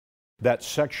That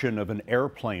section of an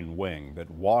airplane wing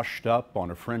that washed up on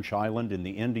a French island in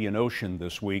the Indian Ocean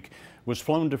this week was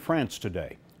flown to France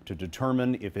today to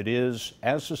determine if it is,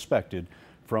 as suspected,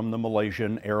 from the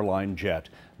Malaysian Airlines jet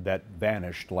that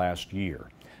vanished last year.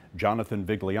 Jonathan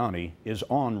Vigliotti is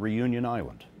on Reunion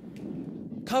Island.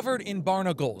 Covered in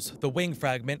barnacles, the wing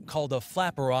fragment, called a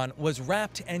flaperon, was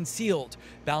wrapped and sealed,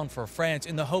 bound for France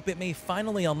in the hope it may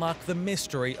finally unlock the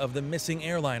mystery of the missing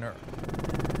airliner.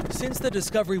 Since the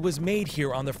discovery was made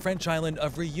here on the French island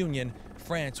of Reunion,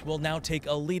 France will now take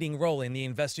a leading role in the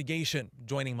investigation,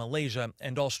 joining Malaysia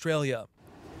and Australia.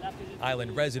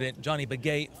 Island resident Johnny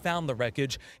Begay found the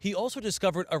wreckage. He also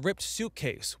discovered a ripped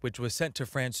suitcase, which was sent to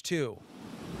France too.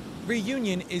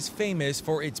 Reunion is famous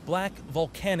for its black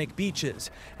volcanic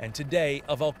beaches, and today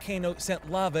a volcano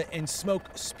sent lava and smoke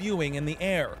spewing in the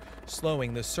air,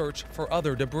 slowing the search for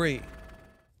other debris.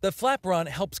 The flaperon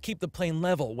helps keep the plane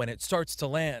level when it starts to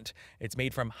land. It's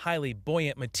made from highly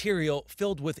buoyant material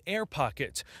filled with air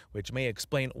pockets, which may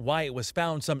explain why it was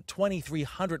found some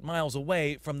 2,300 miles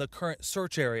away from the current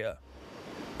search area.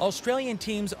 Australian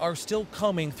teams are still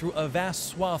combing through a vast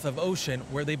swath of ocean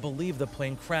where they believe the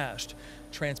plane crashed.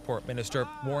 Transport Minister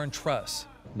Warren Truss.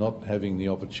 Not having the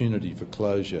opportunity for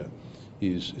closure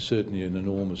is certainly an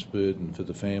enormous burden for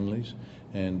the families,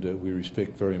 and we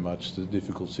respect very much the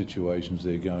difficult situations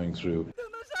they're going through.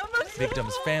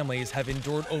 Victims' families have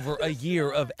endured over a year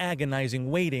of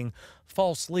agonizing waiting,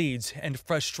 false leads, and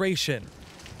frustration.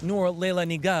 Noor Leila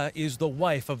Niga is the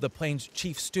wife of the plane's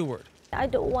chief steward. I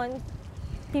don't want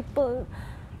people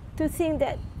to think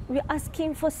that we're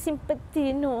asking for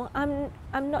sympathy. No,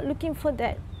 I'm not looking for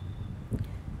that.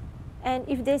 And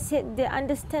if they said they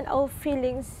understand our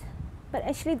feelings, but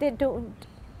actually they don't.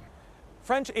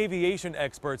 French aviation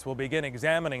experts will begin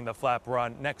examining the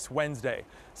flaperon next Wednesday.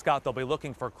 Scott, they'll be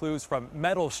looking for clues from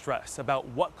metal stress about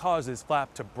what causes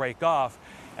flap to break off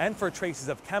and for traces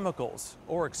of chemicals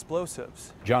or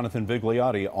explosives. Jonathan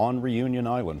Vigliotti on Reunion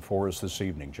Island for us this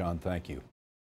evening. John, thank you.